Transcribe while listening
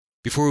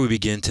Before we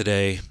begin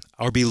today,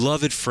 our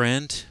beloved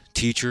friend,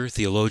 teacher,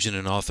 theologian,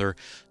 and author,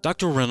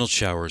 Dr. Randall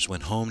Showers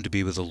went home to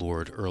be with the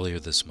Lord earlier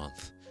this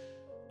month.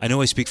 I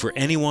know I speak for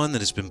anyone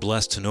that has been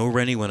blessed to know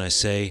Rennie when I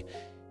say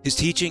his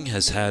teaching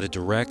has had a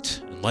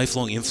direct and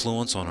lifelong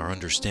influence on our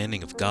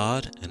understanding of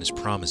God and his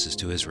promises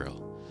to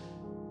Israel.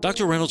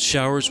 Dr. Randall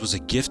Showers was a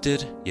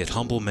gifted yet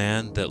humble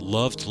man that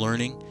loved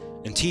learning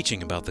and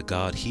teaching about the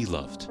God he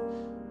loved.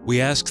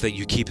 We ask that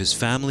you keep his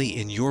family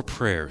in your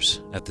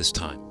prayers at this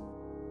time.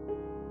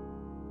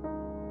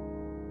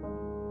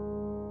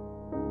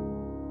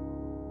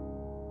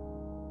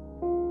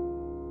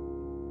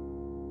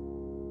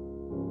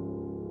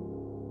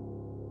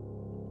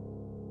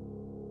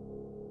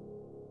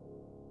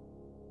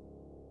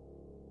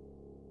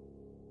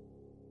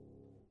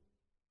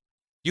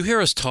 You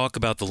hear us talk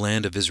about the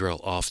land of Israel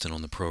often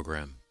on the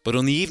program, but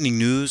on the evening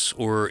news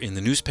or in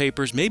the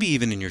newspapers, maybe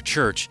even in your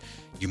church,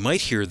 you might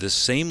hear this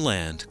same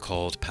land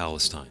called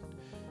Palestine.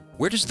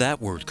 Where does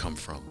that word come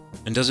from?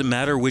 And does it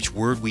matter which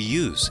word we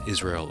use,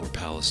 Israel or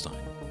Palestine?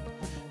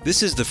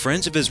 This is the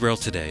Friends of Israel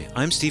Today.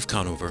 I'm Steve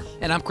Conover.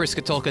 And I'm Chris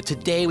Katulka.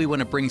 Today we want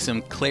to bring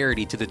some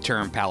clarity to the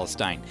term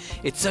Palestine.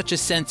 It's such a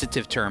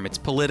sensitive term. It's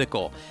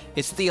political.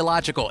 It's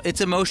theological. It's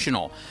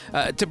emotional.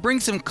 To bring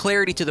some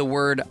clarity to the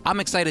word, I'm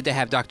excited to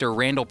have Dr.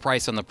 Randall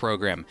Price on the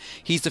program.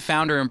 He's the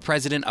founder and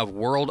president of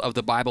World of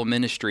the Bible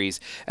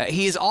Ministries.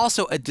 He is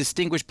also a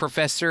distinguished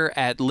professor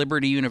at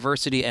Liberty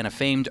University and a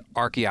famed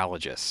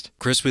archaeologist.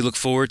 Chris, we look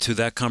forward to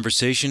that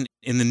conversation.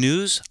 In the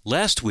news,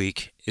 last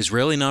week,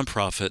 Israeli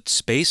nonprofit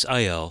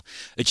Space.il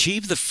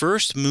achieved the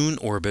first moon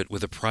orbit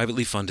with a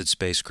privately funded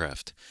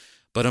spacecraft.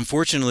 But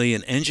unfortunately,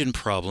 an engine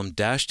problem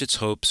dashed its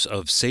hopes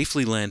of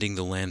safely landing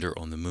the lander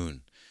on the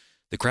moon.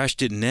 The crash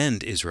didn't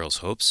end Israel's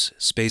hopes.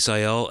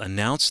 Space.il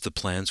announced the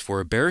plans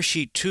for a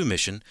Bereshit 2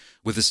 mission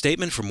with a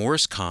statement from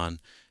Morris Khan,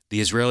 the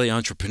Israeli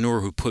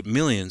entrepreneur who put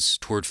millions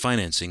toward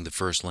financing the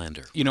first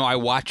lander. You know, I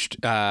watched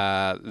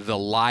the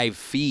live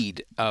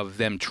feed of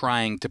them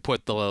trying to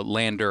put the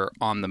lander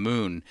on the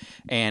moon,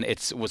 and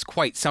it was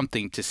quite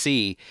something to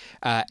see.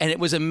 And it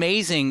was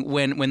amazing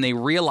when they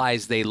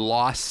realized they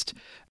lost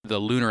the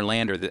lunar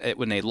lander.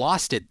 When they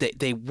lost it,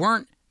 they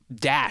weren't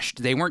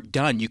dashed. They weren't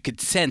done. You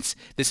could sense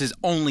this is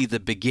only the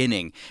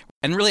beginning.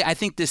 And really, I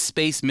think this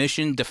space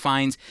mission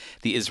defines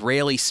the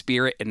Israeli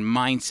spirit and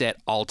mindset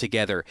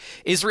altogether.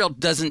 Israel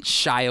doesn't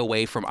shy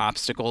away from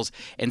obstacles.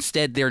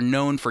 Instead, they're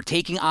known for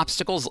taking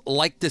obstacles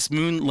like this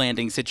moon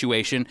landing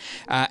situation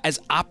as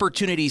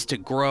opportunities to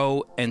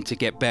grow and to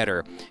get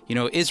better. You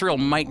know, Israel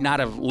might not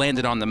have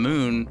landed on the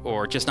moon,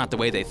 or just not the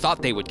way they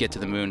thought they would get to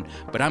the moon,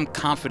 but I'm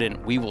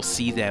confident we will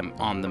see them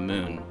on the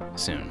moon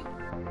soon.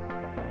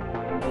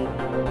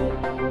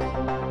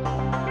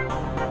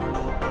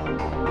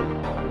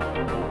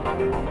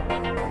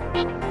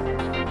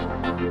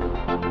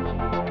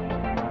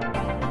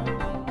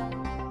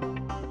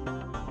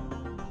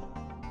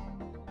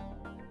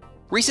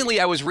 Recently,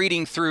 I was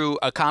reading through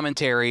a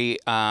commentary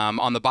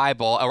on the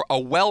Bible, a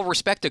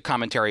well-respected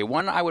commentary,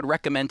 one I would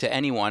recommend to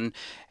anyone.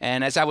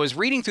 And as I was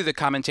reading through the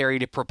commentary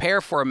to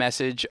prepare for a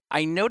message,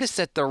 I noticed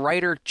that the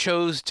writer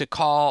chose to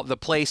call the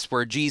place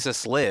where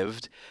Jesus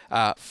lived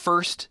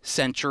first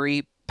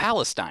century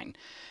Palestine.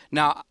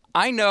 Now,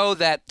 I know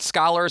that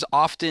scholars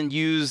often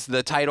use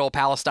the title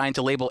Palestine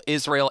to label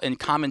Israel in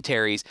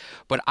commentaries,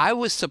 but I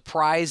was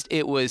surprised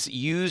it was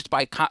used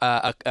by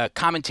a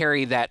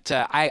commentary that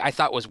I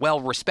thought was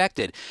well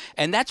respected.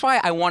 And that's why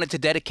I wanted to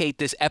dedicate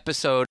this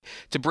episode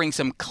to bring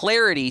some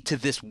clarity to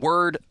this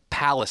word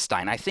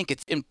Palestine. I think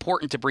it's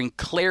important to bring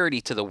clarity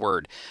to the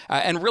word.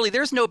 And really,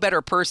 there's no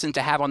better person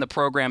to have on the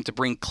program to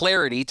bring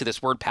clarity to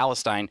this word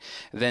Palestine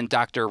than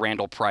Dr.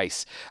 Randall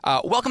Price.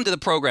 Welcome to the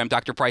program,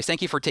 Dr. Price.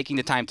 Thank you for taking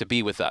the time to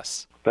be with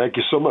us. Thank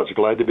you so much.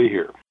 Glad to be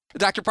here.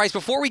 Dr. Price,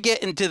 before we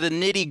get into the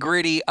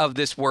nitty-gritty of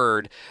this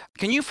word,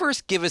 can you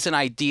first give us an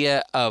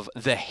idea of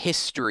the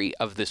history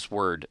of this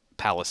word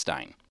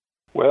Palestine?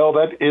 Well,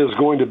 that is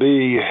going to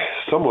be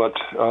somewhat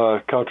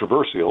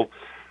controversial.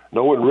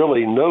 No one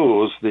really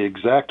knows the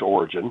exact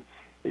origin.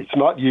 It's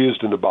not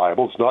used in the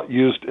Bible. It's not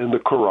used in the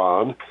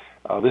Quran.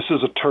 This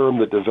is a term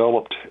that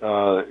developed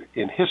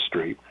in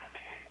history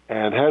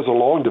and has a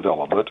long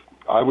development.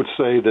 I would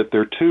say that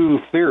there are two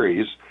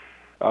theories.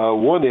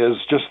 One is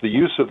just the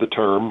use of the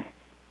term.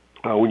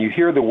 When you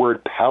hear the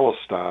word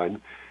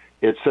Palestine,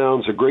 it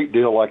sounds a great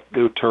deal like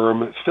the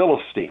term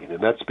Philistine,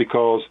 and that's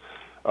because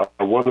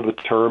one of the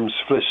terms,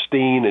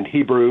 Philistine in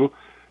Hebrew,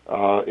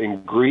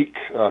 in Greek,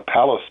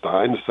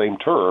 Palestine, the same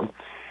term,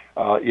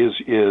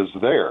 is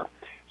there.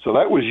 So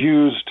that was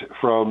used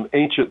from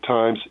ancient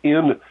times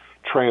in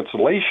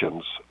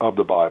translations of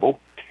the Bible,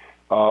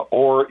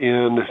 or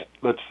in,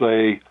 let's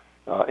say,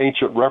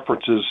 ancient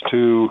references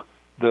to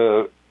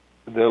the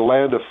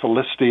land of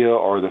Philistia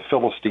or the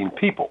Philistine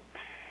people.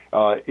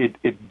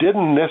 It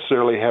didn't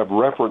necessarily have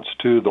reference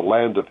to the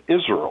land of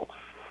Israel,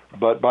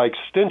 but by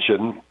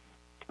extension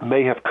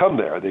may have come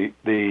there.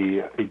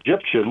 The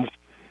Egyptians,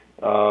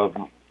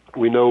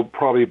 we know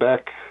probably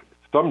back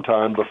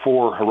sometime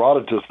before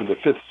Herodotus in the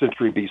 5th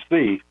century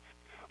BC,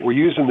 were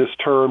using this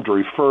term to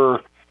refer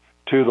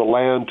to the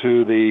land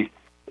to the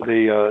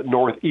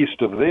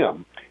northeast of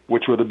them,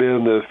 which would have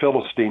been the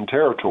Philistine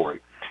territory.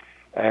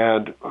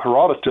 And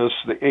Herodotus,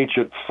 the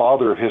ancient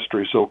father of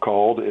history,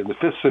 so-called, in the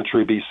 5th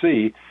century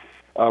B.C.,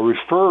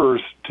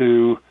 refers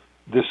to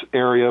this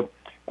area,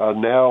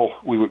 now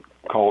we would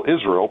call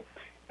Israel,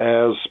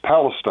 as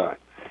Palestine.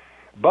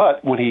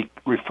 But when he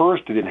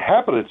refers to the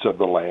inhabitants of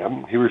the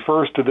land, he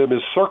refers to them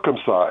as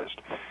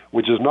circumcised,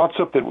 which is not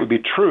something that would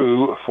be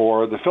true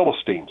for the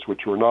Philistines,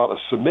 which were not a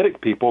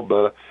Semitic people,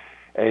 but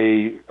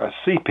a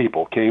sea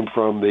people, came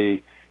from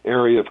the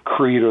area of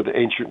Crete or the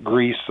ancient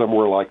Greece,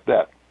 somewhere like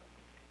that.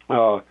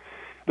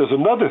 There's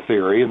another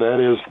theory, and that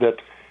is that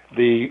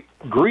the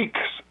Greeks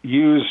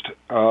used,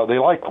 they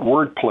like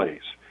word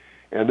plays.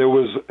 And there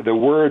was the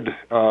word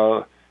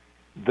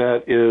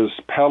that is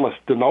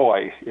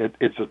Palestinoi.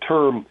 It's a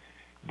term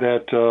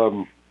that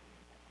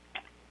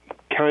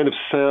kind of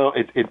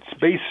it's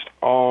based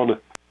on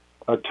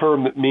a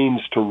term that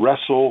means to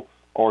wrestle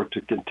or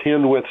to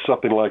contend with,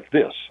 something like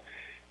this.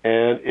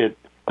 And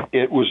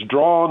it was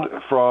drawn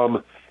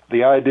from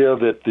the idea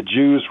that the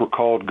Jews were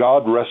called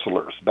God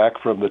wrestlers back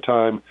from the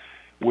time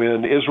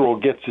when Israel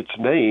gets its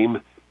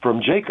name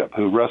from Jacob,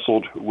 who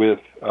wrestled with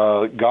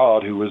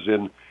God, who was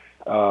in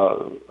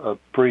a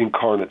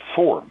pre-incarnate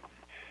form.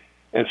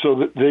 And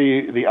so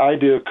the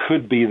idea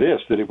could be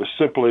this, that it was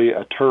simply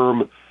a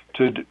term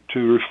to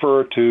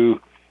refer to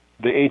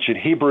the ancient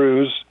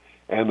Hebrews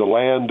and the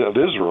land of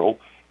Israel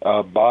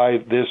by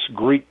this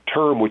Greek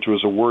term, which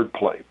was a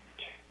wordplay.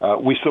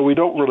 So we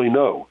don't really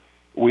know.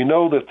 We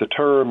know that the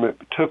term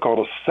took on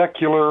a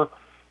secular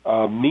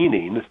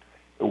meaning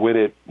when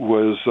it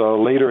was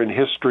later in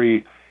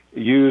history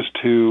used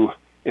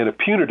in a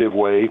punitive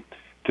way,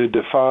 to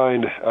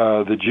define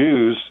the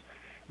Jews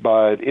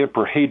by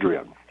Emperor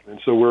Hadrian. And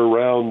so we're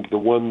around the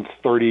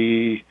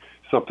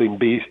 130-something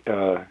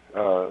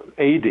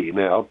AD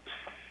now.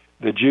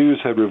 The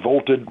Jews had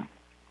revolted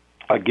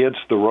against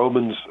the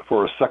Romans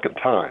for a second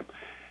time.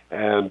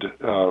 And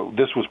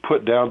this was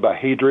put down by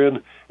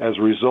Hadrian. As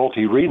a result,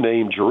 he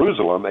renamed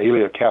Jerusalem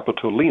Aelia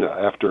Capitolina,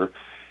 after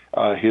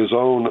his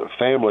own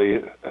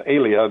family,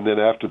 Aelia, and then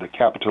after the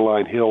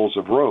Capitoline Hills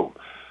of Rome.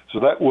 So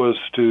that was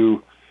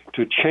to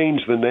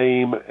change the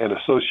name and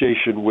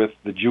association with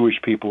the Jewish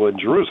people in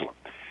Jerusalem.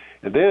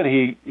 And then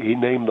he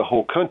named the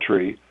whole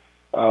country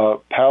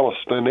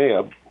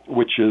Palestine,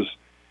 which is,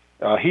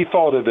 he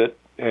thought of it,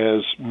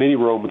 as many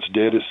Romans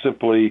did, as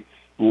simply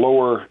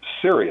Lower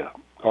Syria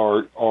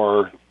or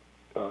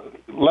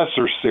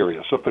Lesser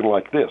Syria, something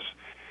like this,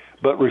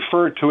 but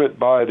referred to it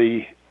by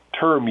the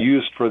term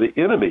used for the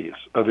enemies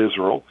of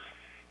Israel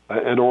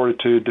in order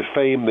to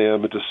defame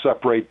them and to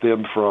separate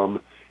them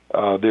from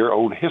their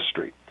own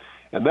history.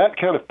 And that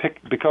kind of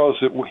because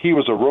he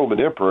was a Roman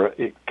emperor,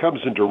 it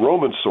comes into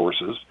Roman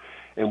sources,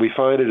 and we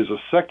find it as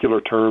a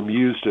secular term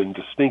used in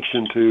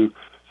distinction to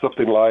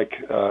something like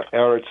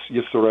Eretz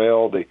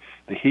Yisrael, the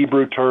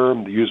Hebrew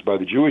term used by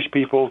the Jewish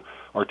people,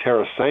 or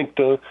Terra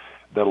Sancta,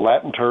 the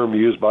Latin term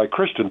used by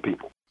Christian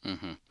people.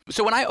 Mm-hmm.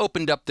 So when I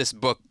opened up this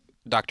book,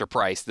 Dr.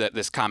 Price,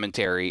 this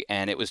commentary,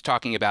 and it was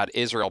talking about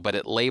Israel, but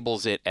it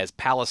labels it as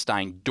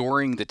Palestine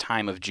during the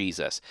time of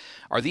Jesus.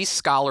 Are these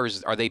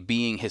scholars, are they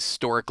being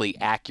historically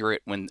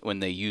accurate when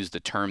they use the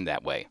term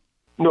that way?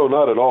 No,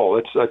 not at all.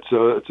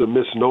 It's a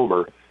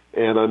misnomer.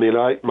 And I mean,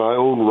 my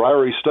own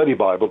Ryrie Study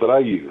Bible that I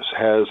use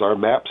has our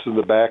maps in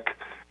the back,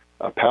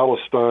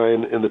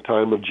 Palestine in the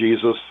time of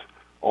Jesus,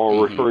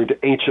 or referring to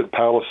ancient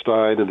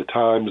Palestine in the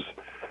times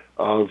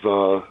of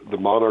the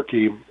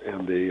monarchy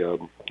and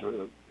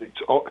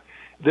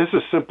this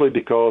is simply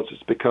because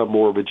it's become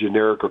more of a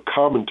generic or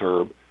common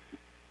term.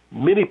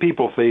 Many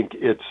people think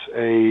it's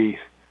a,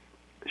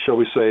 shall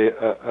we say,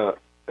 a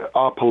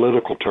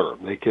apolitical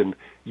term. They can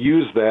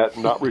use that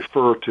and not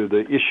refer to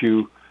the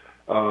issue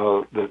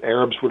that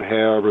Arabs would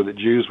have or that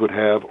Jews would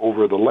have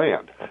over the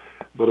land.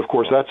 But of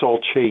course, that's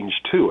all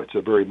changed too. It's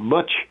a very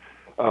much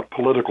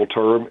political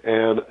term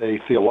and a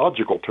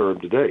theological term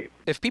today.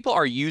 If people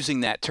are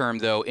using that term,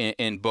 though,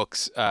 in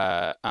books,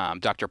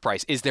 Dr.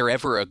 Price, is there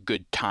ever a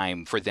good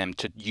time for them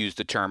to use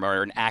the term,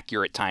 or an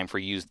accurate time for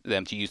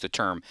them to use the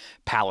term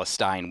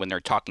Palestine when they're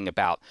talking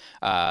about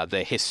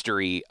the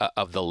history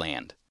of the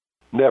land?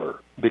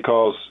 Never,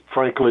 because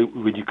frankly,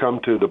 when you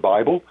come to the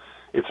Bible,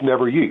 it's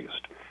never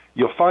used.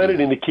 You'll find it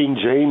in the King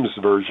James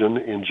Version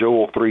in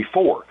Joel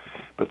 3:4,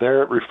 but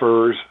there it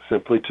refers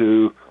simply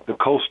to the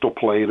coastal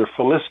plain of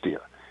Philistia.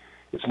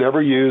 It's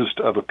never used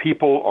of a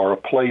people or a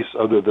place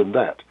other than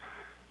that.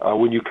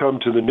 When you come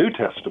to the New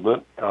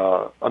Testament,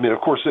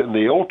 of course, in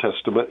the Old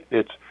Testament,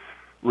 it's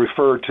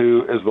referred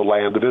to as the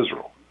land of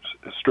Israel,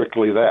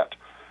 strictly that.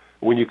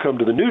 When you come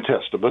to the New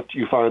Testament,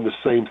 you find the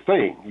same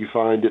thing. You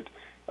find it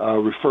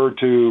referred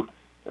to,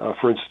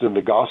 for instance, in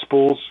the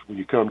Gospels. When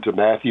you come to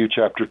Matthew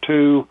chapter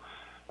 2,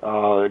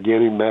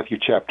 again in Matthew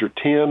chapter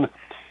 10,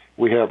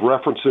 we have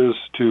references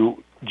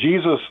to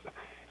Jesus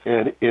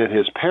and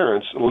his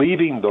parents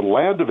leaving the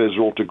land of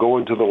Israel to go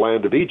into the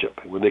land of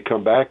Egypt. When they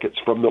come back, it's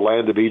from the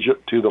land of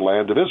Egypt to the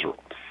land of Israel.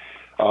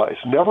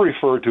 It's never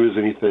referred to as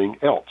anything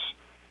else.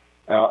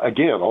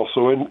 Again,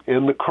 also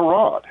in the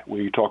Quran,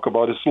 when you talk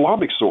about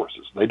Islamic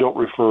sources, they don't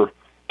refer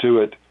to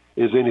it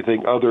as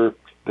anything other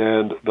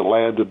than the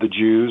land of the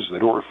Jews. They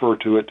don't refer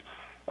to it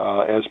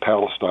as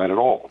Palestine at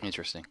all.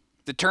 Interesting.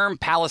 The term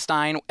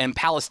Palestine and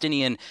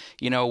Palestinian,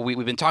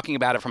 we've been talking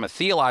about it from a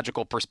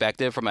theological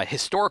perspective, from a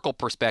historical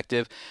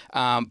perspective,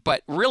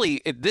 but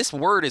really this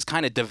word is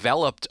kind of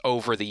developed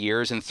over the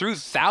years and through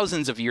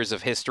thousands of years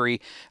of history,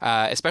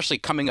 especially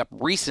coming up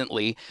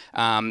recently.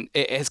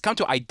 It has come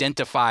to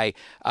identify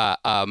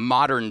a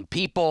modern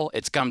people.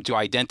 It's come to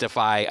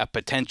identify a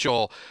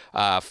potential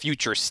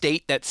future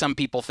state that some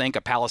people think,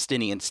 a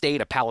Palestinian state,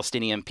 a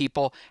Palestinian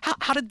people.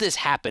 How did this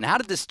happen? How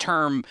did this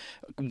term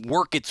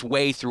work its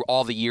way through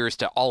all the years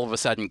to all of a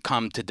sudden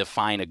come to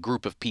define a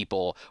group of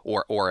people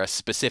or a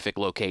specific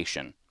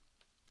location?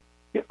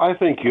 I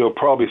think you'll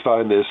probably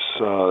find this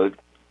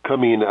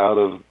coming out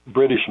of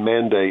British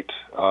mandate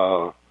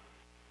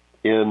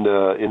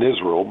in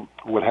Israel.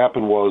 What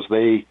happened was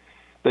they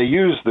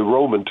used the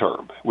Roman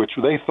term, which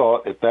they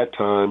thought at that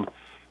time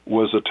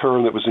was a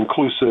term that was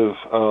inclusive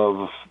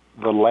of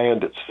the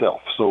land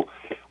itself. So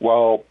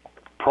while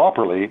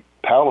properly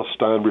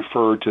Palestine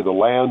referred to the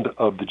land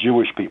of the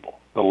Jewish people,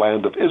 the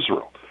land of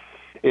Israel,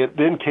 it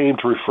then came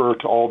to refer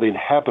to all the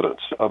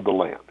inhabitants of the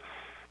land.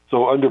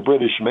 So under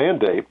British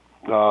mandate,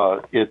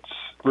 it's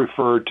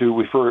referred to,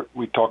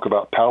 we talk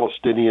about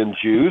Palestinian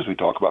Jews, we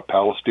talk about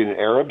Palestinian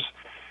Arabs.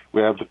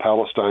 We have the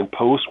Palestine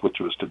Post, which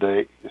was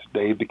today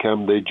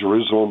become the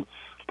Jerusalem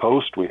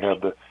Post. We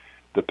have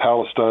the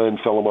Palestine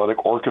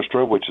Philharmonic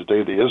Orchestra, which is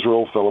today the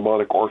Israel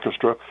Philharmonic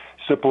Orchestra,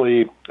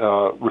 simply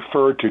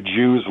referred to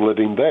Jews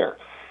living there.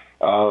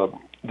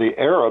 The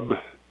Arab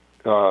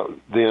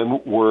then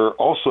were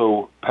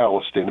also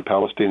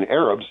Palestinian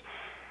Arabs,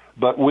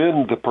 but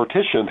when the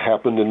partition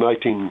happened in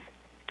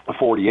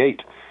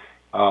 1948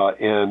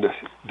 and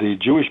the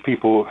Jewish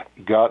people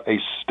got a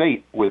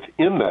state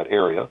within that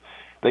area,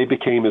 they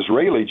became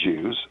Israeli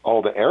Jews.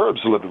 All the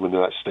Arabs living in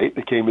that state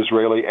became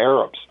Israeli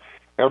Arabs.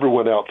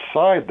 Everyone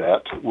outside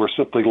that were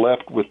simply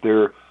left with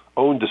their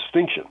own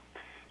distinction.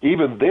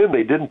 Even then,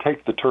 they didn't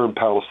take the term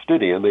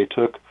Palestinian. They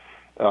took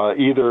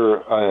either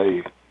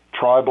a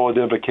tribal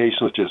identification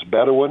such as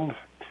Bedouin,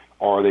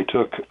 or they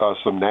took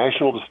some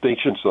national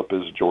distinctions such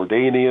as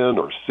Jordanian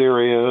or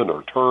Syrian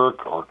or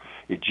Turk or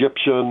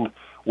Egyptian,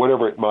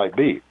 whatever it might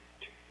be.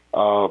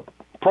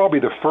 Probably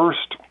the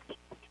first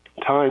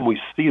time we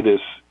see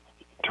this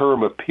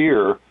term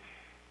appear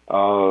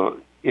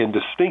in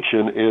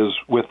distinction is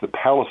with the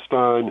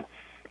Palestine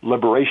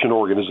Liberation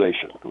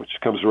Organization, which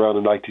comes around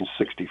in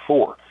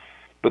 1964.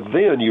 But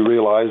then you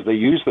realize they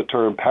use the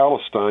term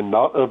Palestine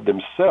not of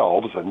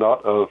themselves and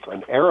not of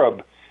an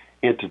Arab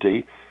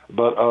entity,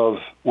 but of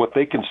what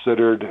they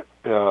considered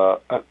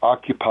an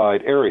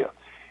occupied area.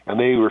 And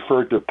they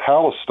referred to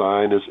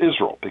Palestine as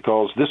Israel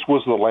because this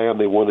was the land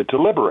they wanted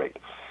to liberate.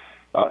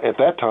 At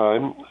that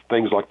time,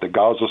 things like the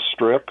Gaza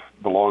Strip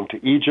belonged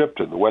to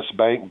Egypt, and the West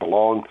Bank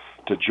belonged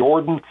to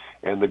Jordan,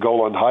 and the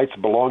Golan Heights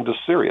belonged to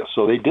Syria.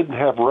 So they didn't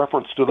have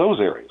reference to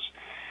those areas.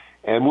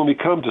 And when we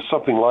come to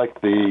something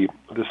like the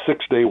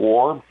Six-Day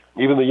War,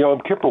 even the Yom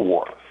Kippur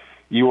War,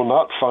 you will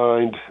not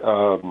find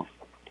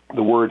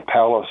the word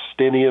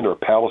Palestinian or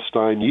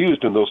Palestine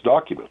used in those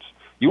documents.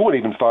 You won't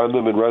even find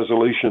them in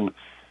Resolution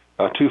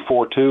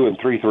 242 and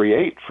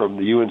 338 from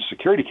the UN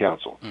Security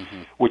Council,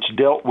 which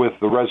dealt with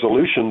the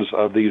resolutions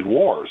of these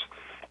wars.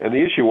 And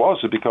the issue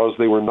was because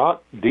they were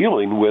not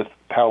dealing with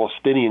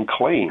Palestinian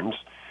claims.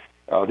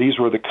 These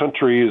were the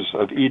countries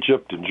of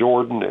Egypt and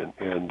Jordan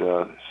and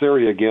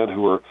Syria again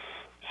who were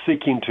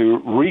seeking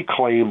to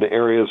reclaim the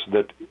areas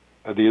that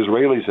the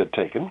Israelis had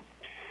taken,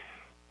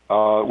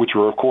 which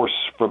were, of course,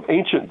 from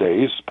ancient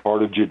days,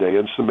 part of Judea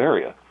and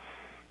Samaria.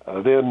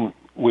 Then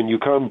when you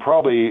come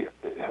probably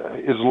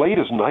as late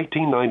as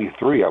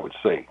 1993, I would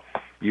say,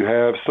 you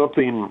have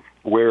something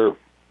where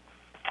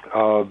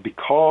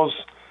because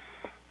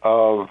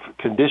of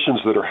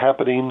conditions that are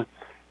happening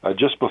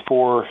just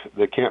before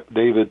the Camp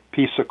David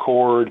peace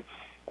accord,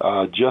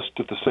 just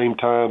at the same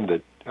time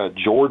that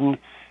Jordan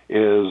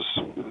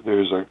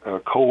there's a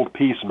cold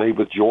peace made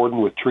with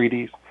Jordan with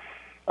treaties.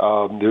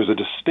 There's a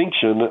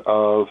distinction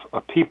of a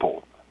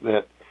people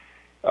that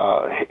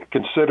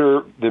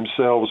consider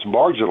themselves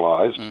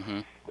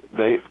marginalized.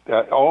 They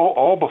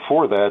all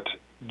before that,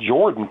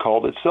 Jordan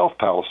called itself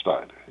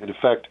Palestine. And in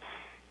fact,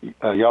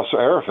 Yasser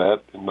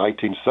Arafat in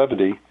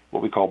 1970,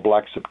 what we call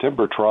Black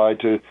September, tried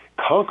to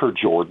conquer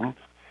Jordan,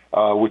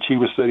 which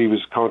said he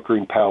was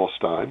conquering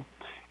Palestine.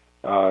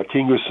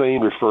 King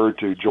Hussein referred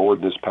to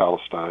Jordan as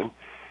Palestine.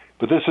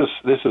 But this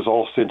has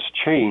all since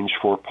changed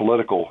for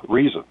political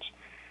reasons.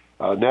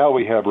 Now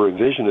we have a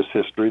revisionist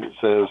history that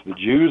says the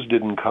Jews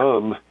didn't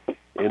come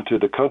into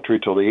the country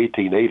till the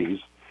 1880s,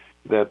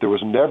 that there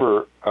was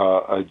never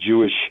a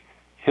Jewish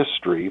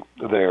history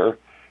there,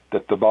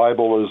 that the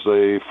Bible is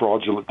a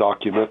fraudulent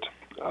document,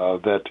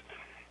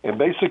 and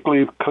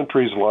basically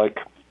countries like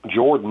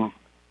Jordan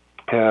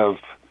have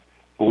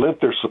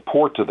lent their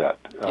support to that.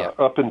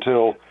 Up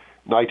until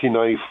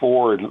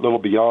 1994 and a little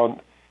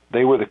beyond,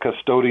 they were the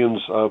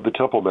custodians of the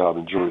Temple Mount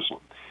in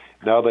Jerusalem.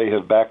 Now they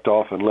have backed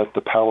off and let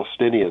the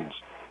Palestinians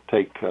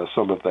take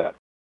some of that.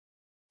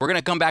 We're going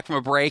to come back from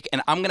a break,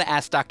 and I'm going to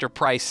ask Dr.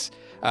 Price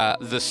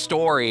the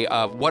story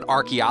of what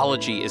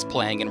archaeology is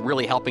playing and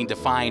really helping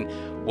define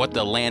what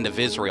the land of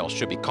Israel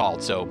should be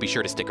called. So be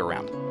sure to stick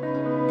around.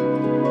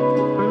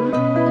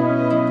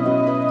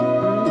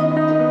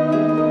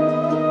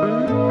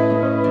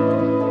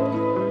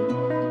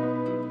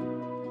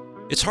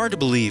 It's hard to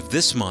believe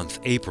this month,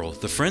 April,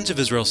 the Friends of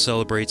Israel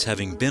celebrates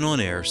having been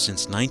on air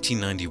since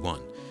 1991.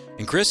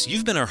 And Chris,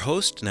 you've been our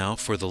host now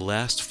for the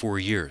last 4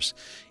 years.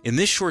 In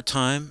this short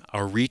time,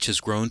 our reach has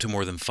grown to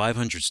more than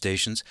 500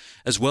 stations,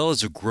 as well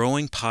as a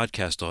growing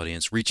podcast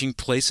audience reaching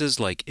places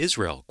like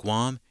Israel,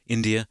 Guam,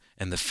 India,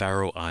 and the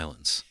Faroe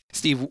Islands.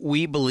 Steve,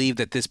 we believe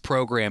that this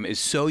program is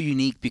so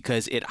unique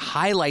because it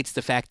highlights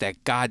the fact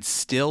that God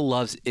still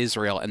loves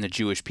Israel and the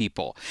Jewish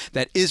people,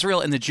 that Israel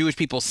and the Jewish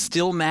people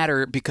still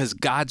matter because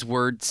God's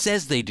word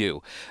says they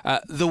do.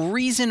 The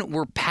reason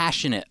we're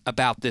passionate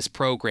about this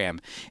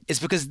program is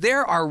because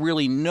there are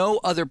really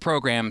no other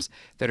programs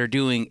that are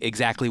doing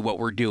exactly what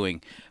we're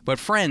doing. But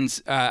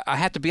friends, I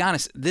have to be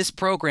honest, this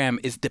program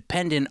is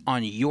dependent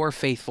on your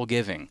faithful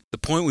giving. The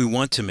point we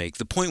want to make,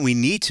 the point we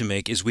need to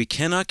make, is we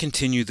cannot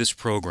continue this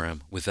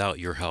program without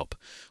your help.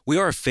 We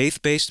are a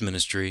faith-based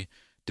ministry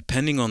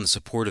depending on the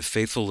support of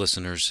faithful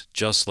listeners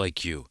just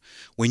like you.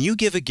 When you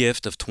give a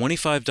gift of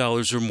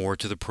 $25 or more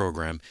to the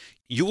program,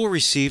 you will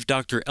receive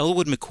Dr.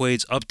 Elwood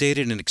McQuaid's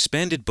updated and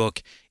expanded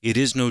book, It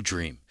Is No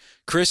Dream.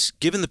 Chris,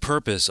 given the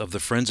purpose of the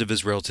Friends of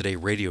Israel Today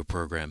radio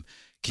program,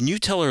 can you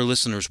tell our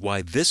listeners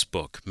why this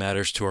book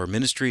matters to our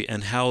ministry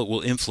and how it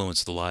will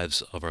influence the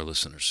lives of our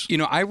listeners? You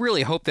know, I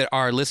really hope that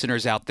our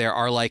listeners out there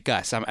are like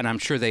us, and I'm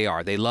sure they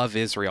are. They love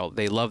Israel.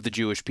 They love the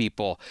Jewish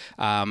people.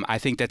 I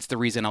think that's the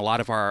reason a lot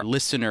of our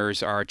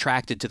listeners are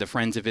attracted to the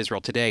Friends of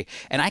Israel Today.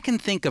 And I can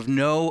think of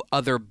no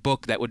other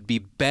book that would be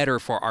better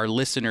for our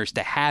listeners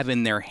to have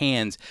in their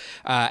hands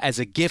as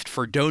a gift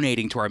for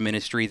donating to our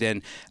ministry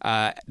than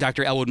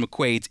Dr. Elwood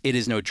McQuaid's It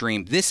Is No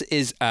Dream. This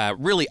is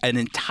really an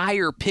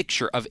entire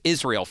picture of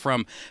Israel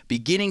from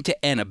beginning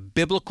to end, a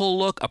biblical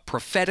look, a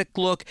prophetic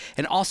look,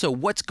 and also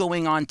what's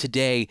going on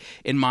today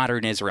in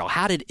modern Israel.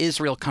 How did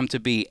Israel come to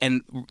be?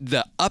 And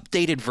the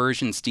updated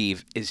version,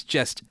 Steve, is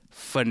just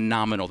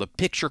phenomenal. The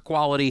picture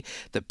quality,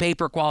 the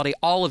paper quality,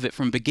 all of it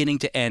from beginning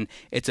to end.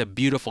 It's a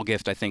beautiful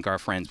gift I think our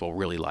friends will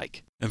really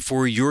like. And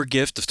for your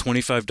gift of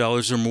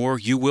 $25 or more,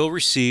 you will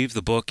receive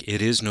the book,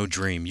 It Is No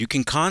Dream. You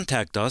can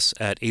contact us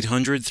at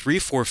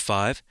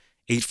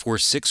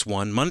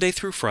 800-345-8461, Monday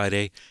through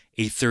Friday,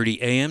 8:30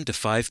 a.m. to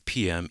 5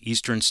 p.m.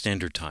 Eastern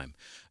Standard Time.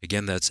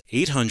 Again, that's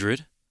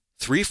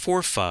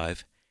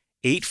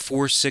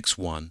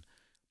 800-345-8461,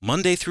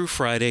 Monday through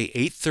Friday,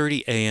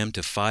 8:30 a.m.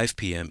 to 5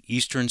 p.m.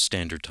 Eastern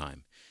Standard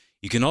Time.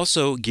 You can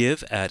also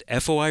give at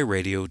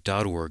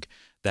foiradio.org.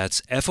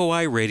 That's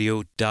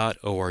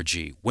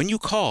foiradio.org. When you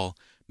call,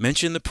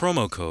 mention the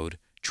promo code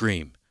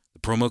DREAM. The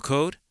promo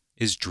code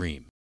is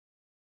DREAM.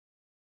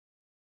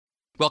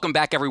 Welcome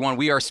back, everyone.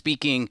 We are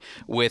speaking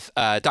with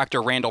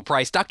Dr. Randall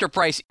Price. Dr.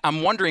 Price,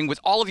 I'm wondering, with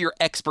all of your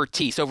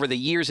expertise over the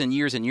years and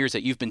years and years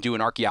that you've been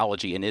doing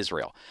archaeology in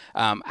Israel,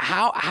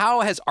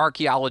 how has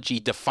archaeology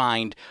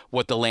defined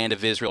what the land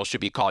of Israel should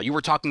be called? You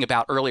were talking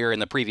about earlier in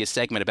the previous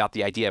segment about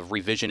the idea of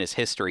revisionist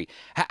history.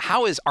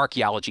 How is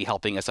archaeology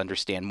helping us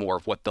understand more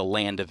of what the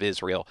land of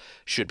Israel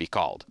should be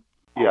called?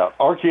 Yeah,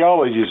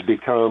 archaeology has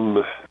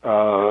become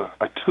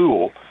a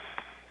tool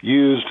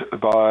used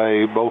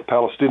by both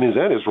Palestinians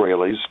and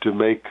Israelis to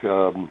make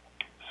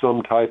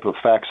some type of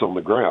facts on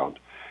the ground.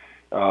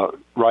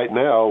 Right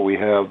now, we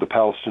have the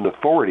Palestinian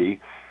Authority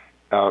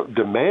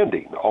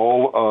demanding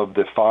all of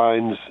the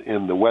finds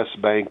in the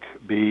West Bank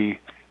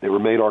that were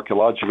made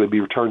archaeologically be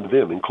returned to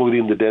them,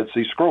 including the Dead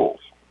Sea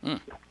Scrolls,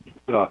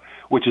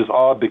 which is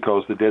odd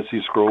because the Dead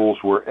Sea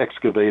Scrolls were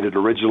excavated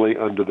originally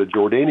under the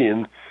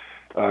Jordanian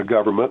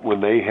government when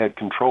they had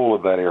control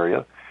of that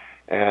area,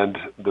 and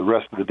the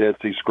rest of the Dead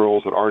Sea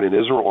Scrolls that aren't in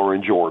Israel are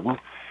in Jordan.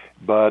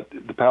 But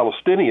the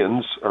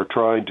Palestinians are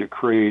trying to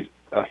create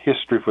a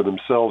history for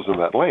themselves in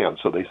that land.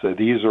 So they say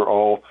these are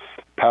all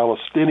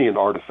Palestinian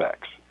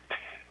artifacts.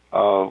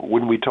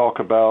 When we talk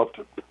about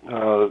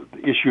the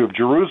issue of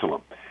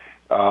Jerusalem,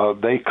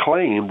 they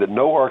claim that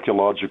no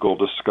archaeological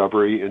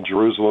discovery in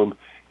Jerusalem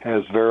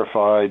has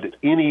verified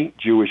any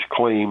Jewish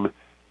claim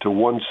to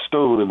one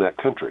stone in that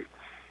country.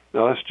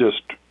 Now, that's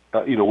just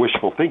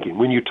wishful thinking.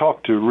 When you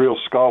talk to real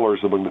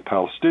scholars among the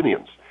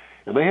Palestinians,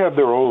 and they have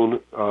their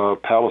own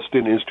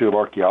Palestinian Institute of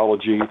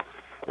Archaeology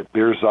at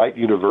Birzeit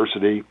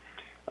University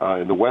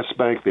in the West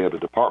Bank. They have a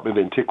Department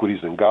of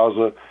Antiquities in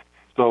Gaza.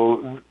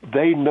 So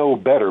they know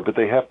better, but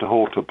they have to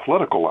hold to a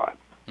political line.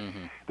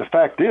 Mm-hmm. The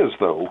fact is,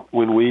 though,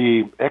 when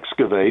we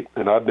excavate,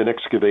 and I've been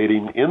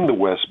excavating in the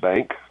West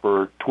Bank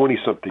for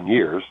 20-something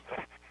years,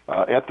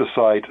 at the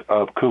site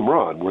of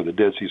Qumran, where the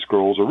Dead Sea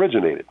Scrolls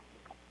originated.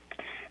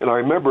 And I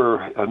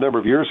remember a number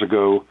of years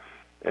ago,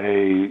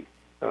 a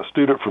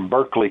student from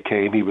Berkeley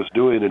came. He was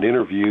doing an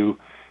interview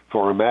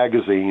for a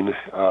magazine,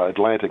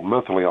 Atlantic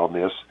Monthly, on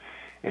this.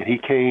 and he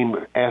came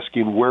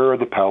asking where are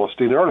the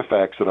Palestinian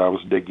artifacts that I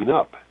was digging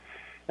up.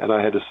 And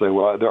I had to say,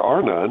 well, there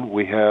are none.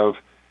 We have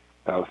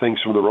things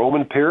from the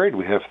Roman period.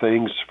 We have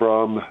things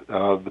from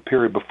the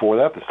period before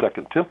that, the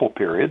Second Temple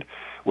period,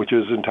 which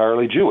is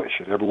entirely Jewish.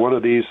 And every one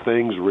of these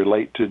things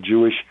relate to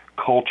Jewish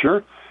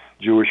culture,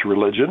 Jewish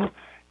religion.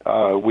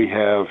 We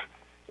have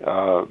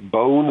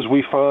bones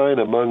we find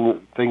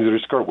among things that are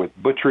scarred with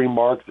butchering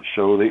marks that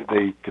show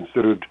they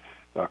considered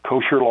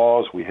kosher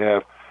laws. We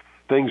have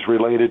things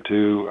related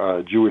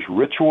to Jewish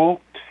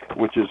ritual,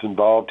 which is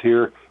involved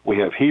here. We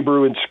have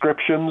Hebrew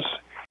inscriptions,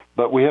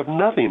 but we have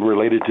nothing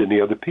related to any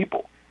other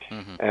people.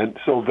 Mm-hmm. And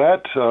so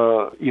that,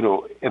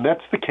 and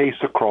that's the case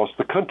across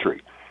the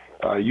country.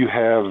 You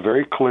have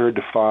very clear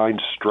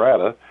defined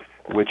strata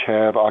which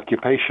have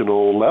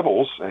occupational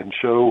levels and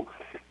show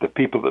the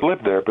people that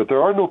live there. But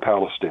there are no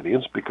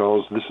Palestinians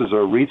because this is a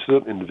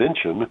recent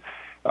invention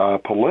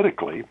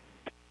politically.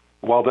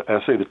 While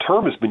the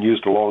term has been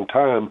used a long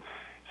time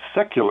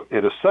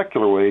in a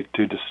secular way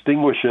to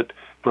distinguish it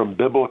from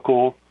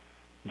biblical,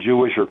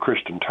 Jewish, or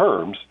Christian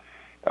terms,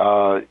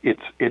 it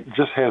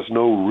just has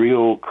no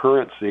real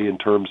currency in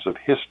terms of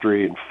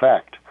history and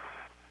fact.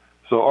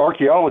 So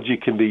archaeology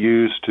can be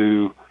used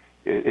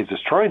it is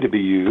trying to be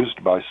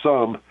used by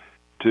some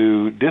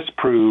to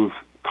disprove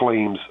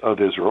claims of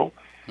Israel,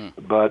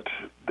 but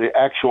the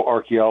actual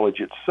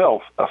archaeology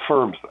itself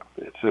affirms them.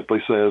 It simply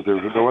says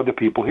there's no other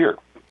people here.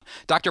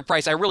 Dr.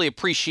 Price, I really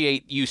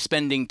appreciate you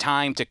spending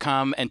time to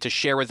come and to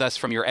share with us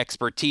from your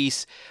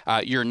expertise,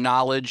 your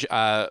knowledge.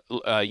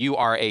 You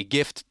are a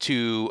gift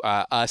to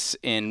us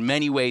in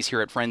many ways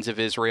here at Friends of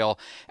Israel.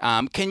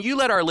 Can you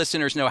let our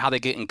listeners know how they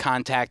get in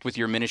contact with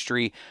your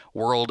ministry,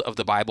 World of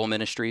the Bible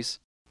Ministries?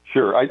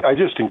 Sure. I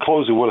just, in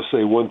closing, want to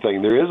say one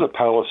thing. There is a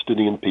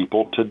Palestinian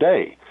people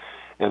today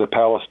and a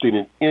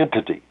Palestinian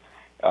entity.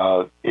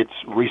 It's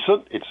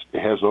recent. It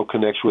has no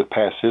connection with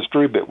past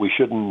history, but we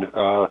should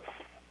not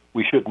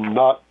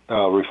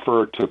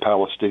refer to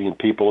Palestinian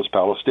people as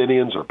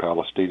Palestinians or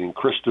Palestinian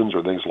Christians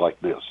or things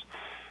like this,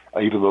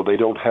 even though they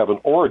don't have an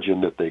origin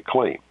that they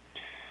claim.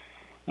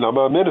 Now,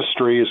 my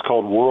ministry is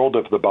called World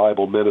of the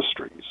Bible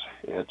Ministries.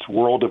 It's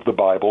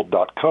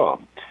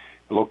worldofthebible.com,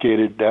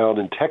 located down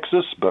in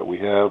Texas, but we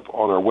have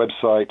on our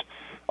website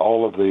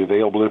all of the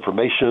available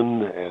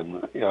information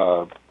and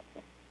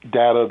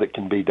data that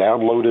can be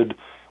downloaded.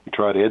 We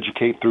try to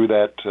educate through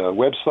that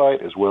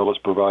website as well as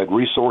provide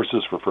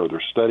resources for further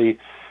study,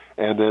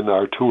 and then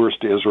our tours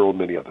to Israel and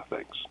many other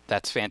things.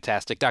 That's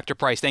fantastic. Dr.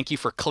 Price, thank you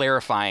for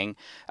clarifying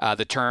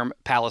the term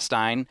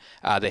Palestine,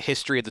 the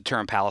history of the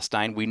term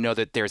Palestine. We know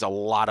that there's a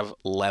lot of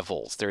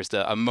levels. There's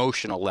the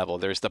emotional level,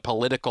 there's the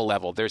political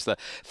level, there's the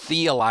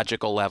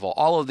theological level,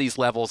 all of these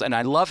levels. And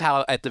I love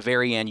how at the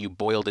very end you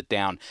boiled it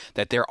down,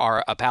 that there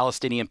are a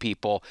Palestinian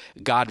people,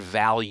 God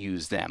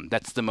values them.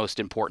 That's the most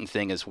important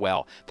thing as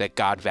well, that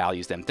God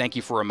values them. Thank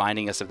you for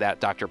reminding us of that,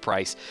 Dr.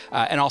 Price,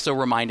 and also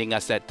reminding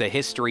us that the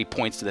history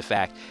points to the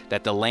fact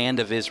that the land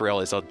of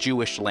Israel is a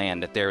Jewish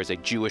land, that there is a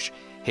Jewish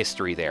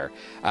history there.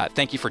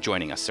 Thank you for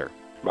joining us, sir.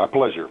 My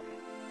pleasure.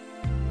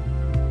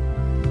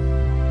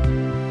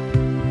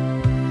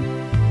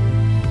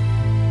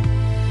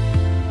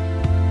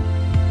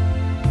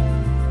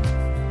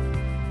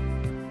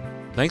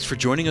 Thanks for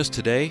joining us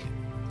today.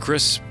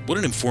 Chris, what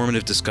an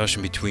informative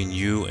discussion between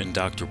you and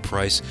Dr.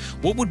 Price.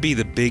 What would be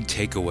the big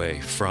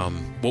takeaway from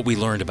what we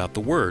learned about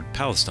the word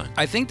Palestine?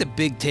 I think the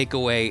big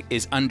takeaway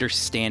is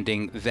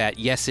understanding that,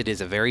 yes, it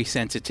is a very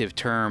sensitive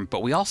term,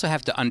 but we also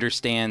have to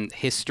understand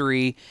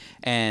history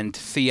and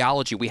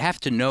theology. We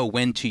have to know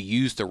when to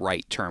use the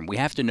right term. We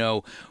have to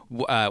know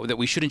that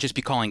we shouldn't just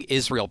be calling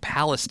Israel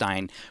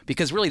Palestine,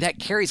 because really that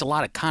carries a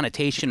lot of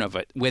connotation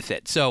with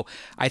it. So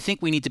I think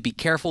we need to be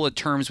careful of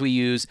terms we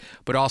use,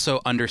 but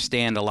also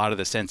understand a lot of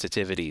the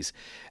sensitivities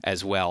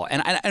as well.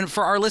 And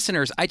for our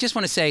listeners, I just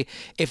want to say,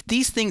 if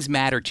these things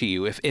matter to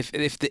you, if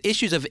the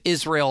issues of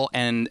Israel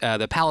and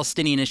the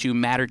Palestinian issue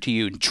matter to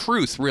you, and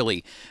truth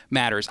really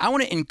matters, I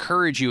want to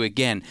encourage you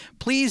again,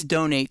 please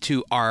donate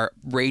to our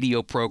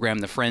radio program,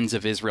 The Friends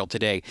of Israel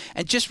Today.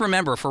 And just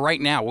remember, for right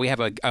now, we have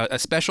a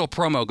special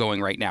promo going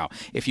right now.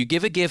 If you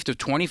give a gift of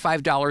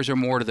 $25 or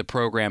more to the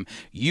program,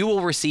 you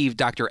will receive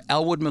Dr.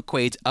 Elwood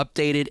McQuaid's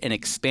updated and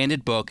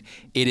expanded book,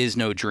 It Is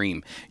No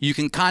Dream. You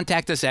can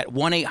contact us at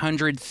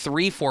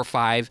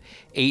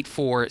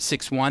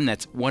 1-800-345-8461.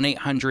 That's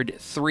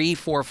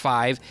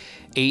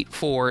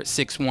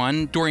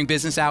 1-800-345-8461 during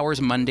business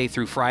hours, Monday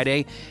through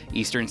Friday,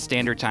 Eastern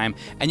Standard Time.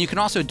 And you can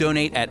also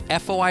donate at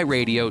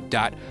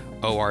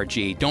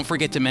foiradio.org. Don't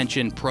forget to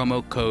mention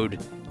promo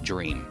code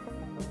DREAM.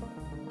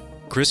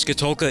 Chris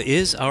Skatolka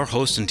is our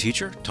host and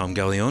teacher. Tom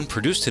Gallione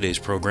produced today's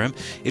program.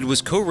 It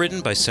was co-written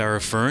by Sarah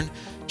Fern.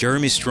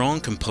 Jeremy Strong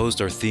composed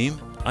our theme.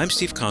 I'm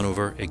Steve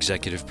Conover,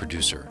 executive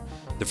producer.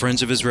 The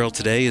Friends of Israel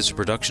Today is a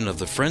production of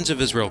the Friends of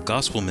Israel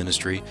Gospel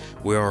Ministry.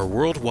 We are a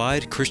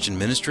worldwide Christian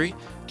ministry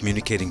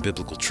communicating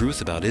biblical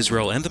truth about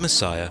Israel and the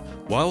Messiah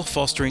while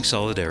fostering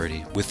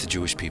solidarity with the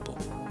Jewish people.